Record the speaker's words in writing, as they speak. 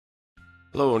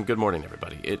Hello and good morning,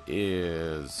 everybody. It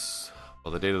is,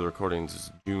 well, the date of the recording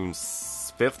is June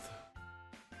 5th,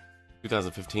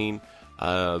 2015.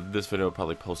 This video will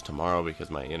probably post tomorrow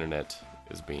because my internet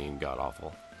is being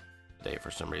god-awful today for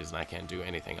some reason. I can't do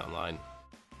anything online.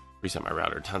 Reset my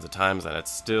router tons of times, and it's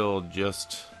still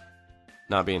just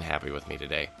not being happy with me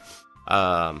today.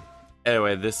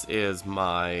 Anyway, this is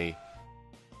my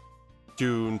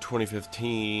June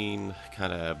 2015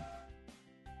 kind of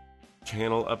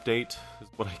channel update is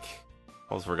what I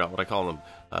almost forgot what I call them.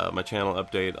 My channel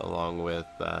update, along with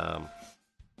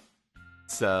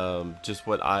some just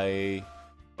what I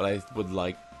would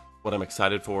like, what I'm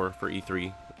excited for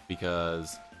E3,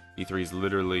 because E3 is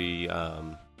literally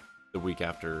the week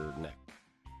after next.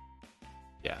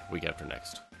 Yeah, week after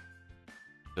next.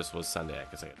 This was Sunday, I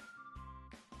guess.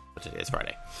 But today is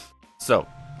Friday. So,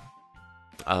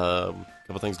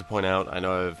 couple things to point out. I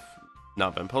know I've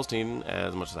not been posting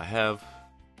as much as I have,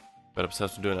 but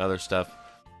obsessed with doing other stuff.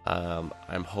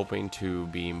 I'm hoping to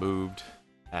be moved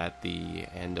at the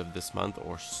end of this month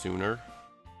or sooner.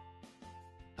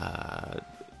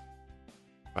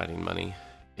 Finding money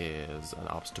is an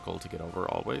obstacle to get over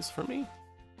always for me,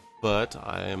 but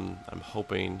I'm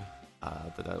hoping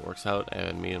that works out,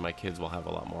 and me and my kids will have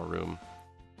a lot more room,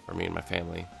 or me and my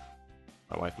family,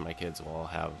 my wife and my kids will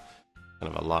have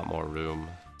kind of a lot more room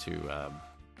to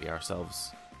be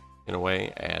ourselves in a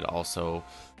way, and also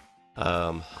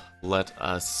let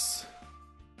us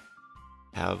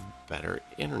have better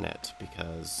internet,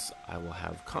 because I will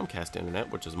have Comcast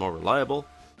internet, which is more reliable,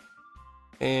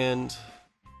 and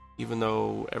even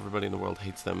though everybody in the world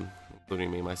hates them,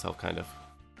 including me, myself, kind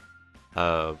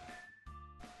of,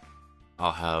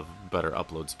 I'll have better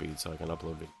upload speed, so I can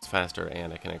upload videos faster,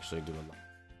 and I can actually do a lot.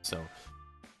 So,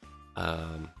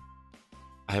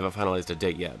 I haven't finalized a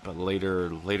date yet, but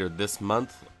later this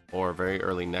month or very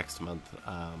early next month,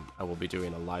 I will be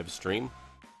doing a live stream,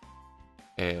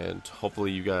 and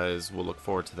hopefully you guys will look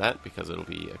forward to that, because it'll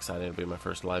be exciting. It'll be my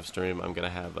first live stream. I'm gonna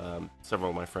have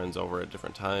several of my friends over at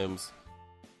different times.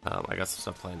 I got some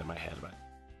stuff planned in my head, but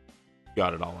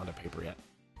got it all on paper yet.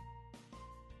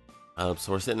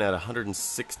 So we're sitting at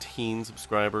 116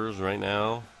 subscribers right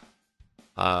now.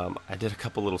 I did a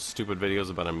couple little stupid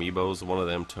videos about amiibos. One of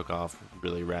them took off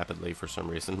really rapidly for some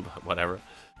reason, but whatever.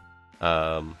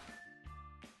 And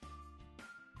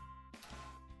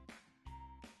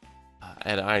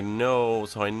I know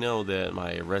that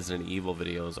my Resident Evil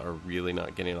videos are really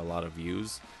not getting a lot of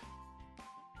views.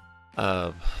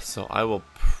 So I will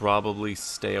probably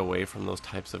stay away from those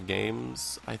types of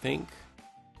games, I think.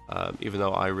 Even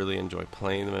though I really enjoy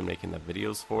playing them and making the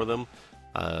videos for them.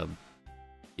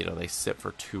 They sit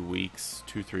for 2 weeks,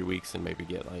 2-3 weeks, and maybe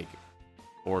get like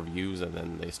 4 views, and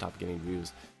then they stop getting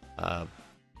views. I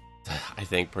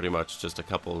think pretty much just a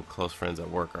couple of close friends at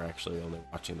work are actually only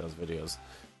watching those videos.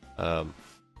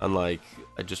 Unlike,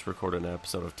 I just recorded an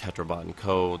episode of Tetrabot and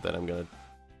Co. that I'm going to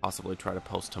possibly try to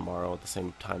post tomorrow at the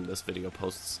same time this video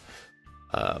posts.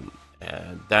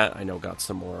 And that I know got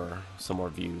some more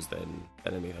views than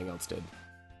anything else did.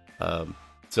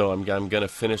 So I'm gonna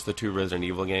finish the 2 Resident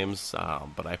Evil games,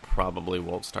 but I probably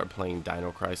won't start playing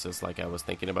Dino Crisis like I was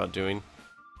thinking about doing.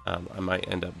 I might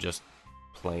end up just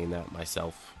playing that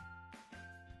myself,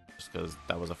 just because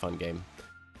that was a fun game,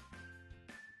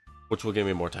 which will give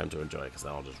me more time to enjoy, because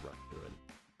then I'll just run through it and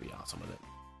be awesome with it.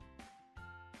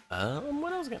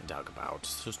 What else am I gonna talk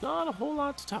about? There's not a whole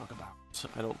lot to talk about,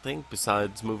 I don't think,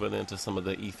 besides moving into some of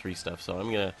the E3 stuff. So I'm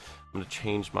gonna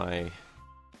change my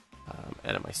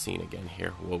edit my scene again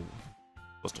here. Whoa.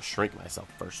 Supposed to shrink myself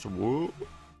first. Whoa.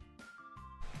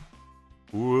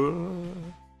 Whoa.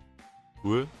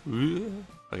 Whoa. Whoa.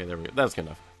 Okay, there we go. That's good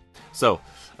enough. So,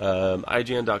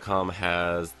 IGN.com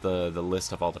has the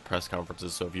list of all the press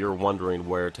conferences. So if you're wondering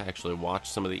where to actually watch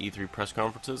some of the E3 press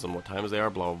conferences and what times they are,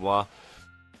 blah, blah,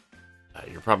 blah,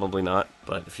 you're probably not.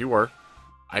 But if you were,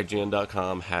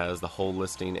 IGN.com has the whole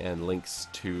listing and links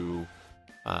to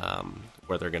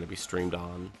where they're going to be streamed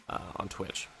on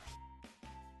Twitch.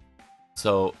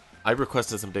 So I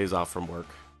requested some days off from work.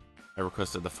 I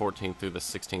requested the 14th through the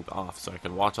 16th off so I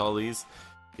can watch all these,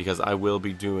 because I will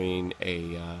be doing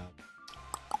a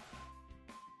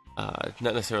not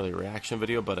necessarily a reaction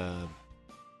video, but I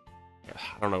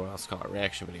don't know what else to call it,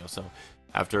 reaction video. So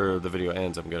after the video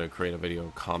ends, I'm going to create a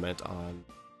video comment on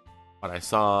what I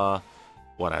saw,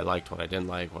 what I liked, what I didn't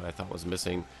like, what I thought was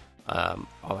missing,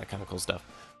 all that kind of cool stuff.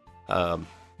 Cut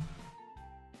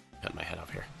my head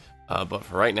off here. But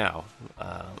for right now,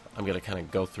 I'm going to kind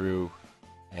of go through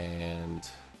and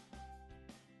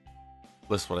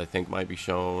list what I think might be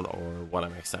shown, or what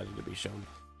I'm excited to be shown.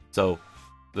 So,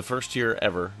 the first year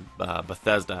ever,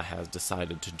 Bethesda has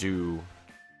decided to do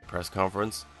press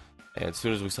conference. And as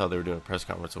soon as we saw they were doing a press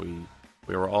conference, we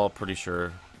were all pretty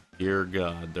sure, dear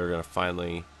God, they're going to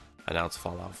finally announce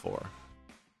Fallout 4.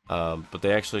 But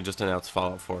they actually just announced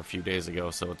Fallout 4 a few days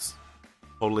ago, so it's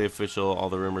totally official. All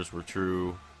the rumors were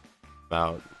true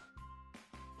about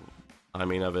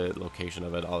timing of it, location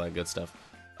of it, all that good stuff.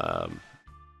 I'm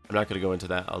not going to go into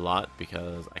that a lot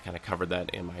because I kind of covered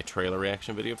that in my trailer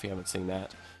reaction video. If you haven't seen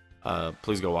that,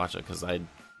 please go watch it, because I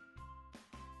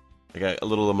got a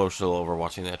little emotional over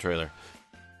watching that trailer,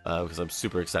 because I'm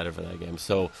super excited for that game.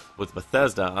 So with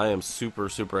Bethesda, I am super,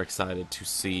 super excited to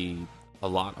see a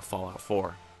lot of Fallout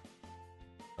 4.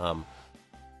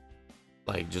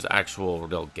 Like just actual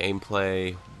real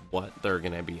gameplay, what they're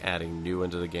going to be adding new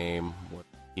into the game, what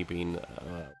keeping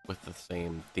with the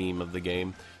same theme of the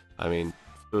game. I mean,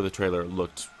 through the trailer, it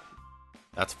looked,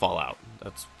 that's Fallout.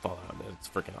 That's Fallout. It's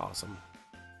freaking awesome.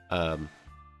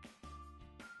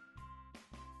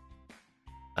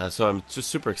 So I'm just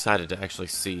super excited to actually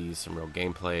see some real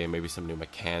gameplay, maybe some new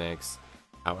mechanics,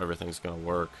 how everything's going to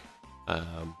work,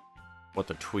 what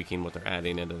they're tweaking, what they're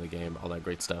adding into the game, all that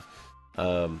great stuff.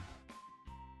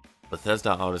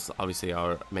 Bethesda obviously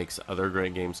makes other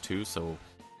great games too, so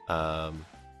I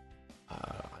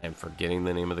am forgetting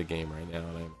the name of the game right now,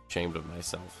 and I'm ashamed of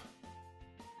myself.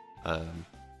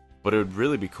 But it would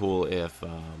really be cool if,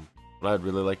 what I'd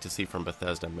really like to see from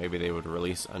Bethesda, maybe they would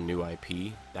release a new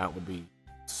IP. That would be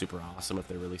super awesome if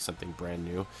they release something brand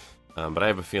new. But I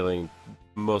have a feeling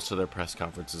most of their press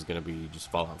conference is going to be just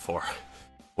Fallout 4,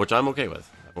 which I'm okay with.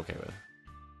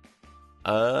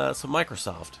 So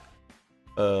Microsoft.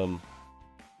 I'm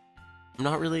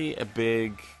not really a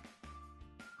big,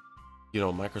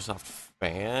 Microsoft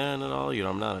fan at all.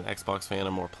 I'm not an Xbox fan.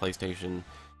 I'm more PlayStation,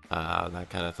 that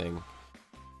kind of thing.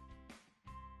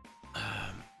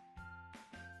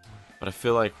 But I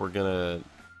feel like I'm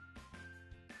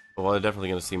definitely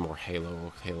gonna see more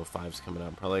Halo 5's coming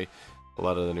out. Probably a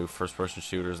lot of the new first-person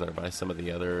shooters that are by some of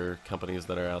the other companies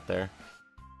that are out there.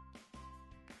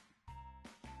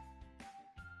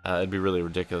 It'd be really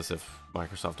ridiculous if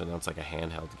Microsoft announced like a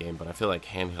handheld game, but I feel like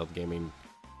handheld gaming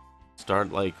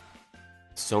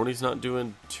Sony's not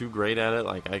doing too great at it.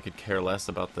 Like, I could care less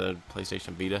about the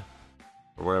PlayStation Vita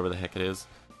or whatever the heck it is.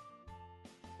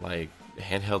 Like,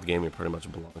 handheld gaming pretty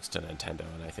much belongs to Nintendo,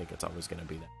 and I think it's always going to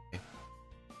be that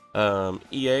way.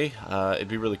 EA, it'd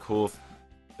be really cool if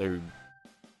they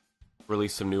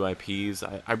release some new IPs.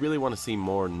 I really want to see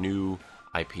more new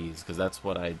IPs, because that's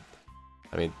what I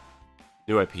mean,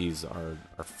 new IPs are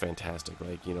fantastic.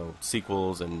 Like,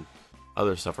 sequels and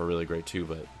other stuff are really great too,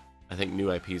 but I think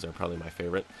new IPs are probably my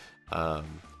favorite. You're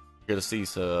gonna see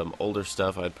some older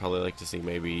stuff. I'd probably like to see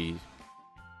maybe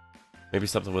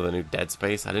something with a new Dead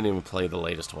Space. I didn't even play the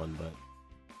latest one,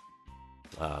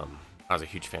 but I was a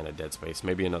huge fan of Dead Space.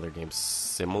 Maybe another game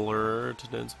similar to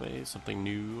Dead Space, something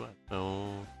new. I don't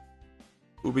know.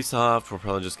 Ubisoft, we're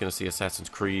probably just gonna see Assassin's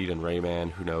Creed and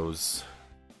Rayman. Who knows?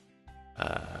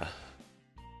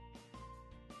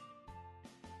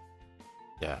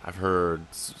 Yeah, I've heard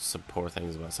some poor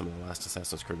things about some of the last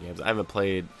Assassin's Creed games. I haven't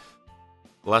played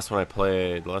the last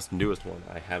newest one.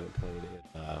 I haven't played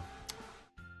it.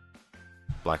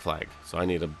 Black Flag. So I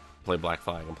need to play Black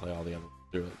Flag and play all the other ones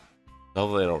through it.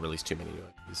 Hopefully, they don't release too many new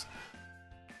IPs.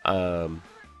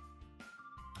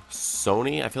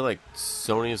 Sony. I feel like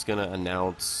Sony is gonna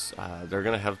announce. They're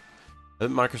gonna have.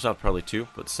 Microsoft probably too,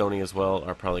 but Sony as well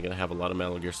are probably gonna have a lot of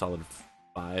Metal Gear Solid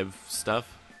 5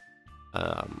 stuff.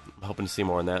 I'm hoping to see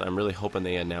more on that. I'm really hoping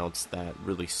they announce that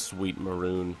really sweet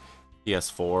maroon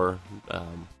PS4 for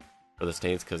the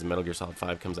States, because Metal Gear Solid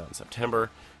 5 comes out in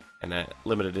September, and that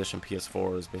limited edition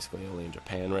PS4 is basically only in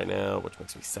Japan right now, which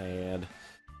makes me sad.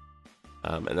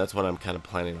 And that's when I'm kind of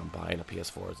planning on buying a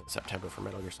PS4 is in September for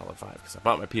Metal Gear Solid 5, because I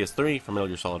bought my PS3 for Metal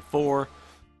Gear Solid 4.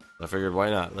 So I figured, why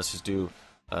not? Let's just do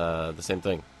the same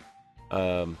thing.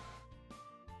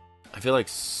 I feel like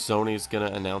Sony's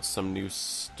gonna announce some new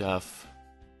stuff.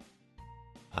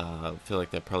 I feel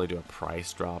like they'll probably do a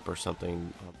price drop or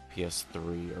something on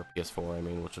PS3 or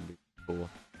PS4, which would be cool.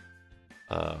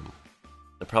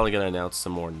 They're probably gonna announce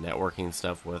some more networking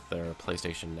stuff with their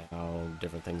PlayStation Now,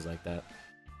 different things like that.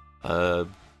 So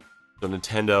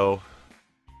Nintendo,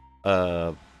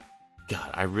 God,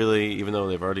 I really, even though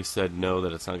they've already said no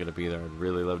that it's not gonna be there, I'd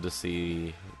really love to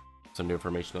see some new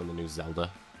information on the new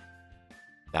Zelda.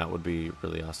 That would be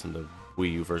really awesome, the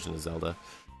Wii U version of Zelda.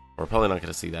 We're probably not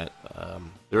going to see that.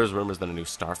 There is rumors that a new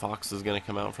Star Fox is going to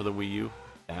come out for the Wii U.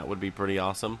 That would be pretty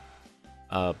awesome.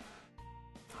 I'd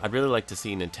really like to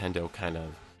see Nintendo kind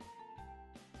of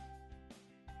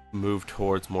move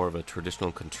towards more of a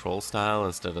traditional control style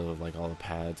instead of like all the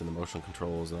pads and the motion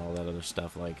controls and all that other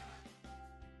stuff. Like,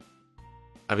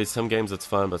 I mean, some games it's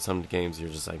fun, but some games you're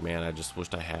just like, man, I just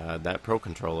wished I had that Pro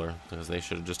controller because they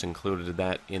should have just included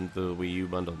that in the Wii U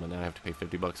bundle, but now I have to pay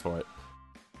 $50 for it.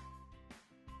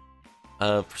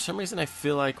 For some reason, I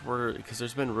feel like because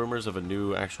there's been rumors of a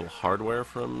new actual hardware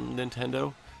from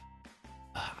Nintendo.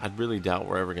 I really doubt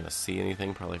we're ever going to see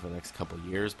anything, probably for the next couple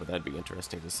years, but that'd be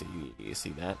interesting to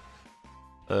see that.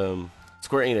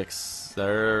 Square Enix,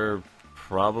 they're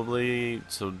probably,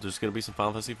 so there's going to be some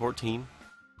Final Fantasy 14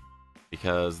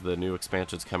 because the new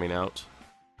expansion's coming out.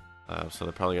 So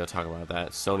they're probably going to talk about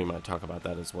that. Sony might talk about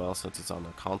that as well since it's on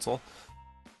the console.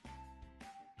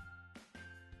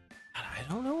 I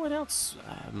don't know what else.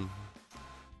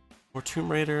 More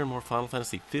Tomb Raider, more Final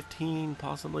Fantasy 15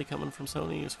 possibly coming from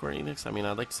Sony or Square Enix. I mean,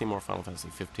 I'd like to see more Final Fantasy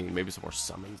 15, maybe some more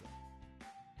summons.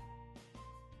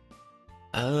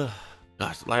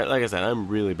 Gosh, like I said, I'm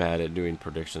really bad at doing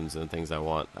predictions and things I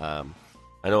want. I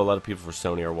know a lot of people for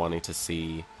Sony are wanting to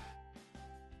see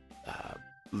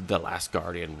The Last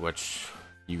Guardian, which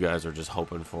you guys are just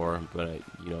hoping for, but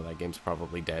you know that game's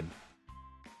probably dead.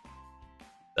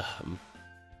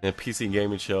 A PC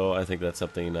gaming show, I think that's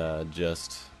something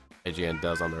just IGN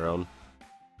does on their own.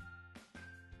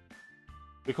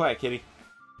 Be quiet, kitty.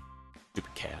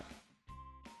 Stupid cat.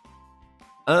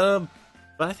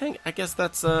 But I guess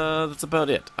that's about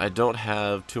it. I don't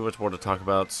have too much more to talk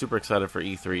about. Super excited for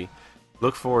E3.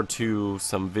 Look forward to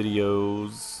some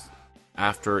videos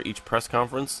after each press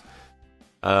conference.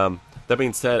 That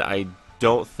being said, I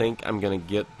don't think I'm gonna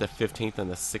get the 15th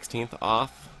and the 16th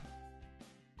off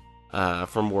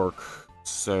from work.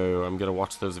 So I'm gonna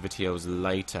watch those videos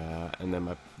later, and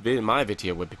then my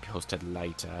video would be posted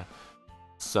later.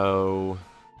 So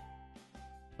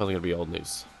probably gonna be old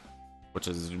news, which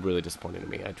is really disappointing to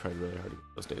me. I tried really hard to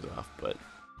get those days off, but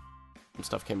some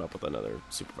stuff came up with another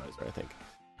supervisor, I think.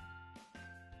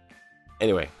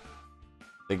 Anyway,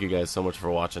 thank you guys so much for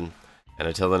watching, and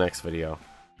until the next video,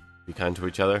 be kind to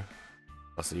each other.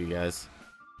 I'll see you guys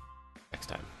next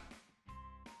time.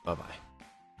 Bye bye.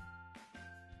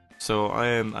 So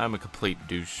I'm a complete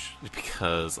douche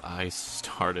because I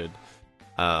started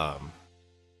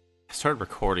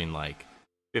recording like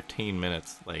 15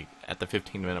 minutes, like at the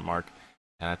 15-minute mark,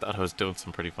 and I thought I was doing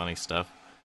some pretty funny stuff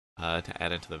to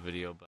add into the video, but